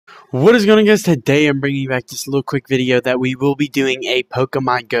What is going on, guys? Today I'm bringing you back this little quick video that we will be doing a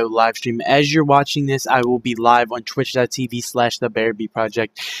Pokemon Go live stream. As you're watching this, I will be live on twitch.tv/thebearbee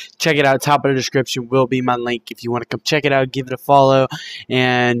project. Check it out. Top of the description will be my link if you want to come check it out, give it a follow.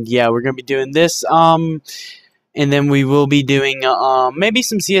 And yeah, we're going to be doing this. And then we will be doing maybe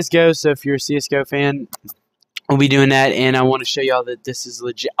some CSGO. So if you're a CSGO fan, we'll be doing that. And I want to show y'all that this is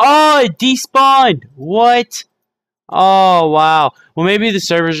legit. Oh, it despawned! What? Oh wow. Well, maybe the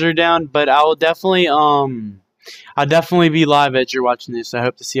servers are down, but I'll definitely be live as you're watching this. I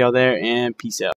hope to see y'all there, and peace out.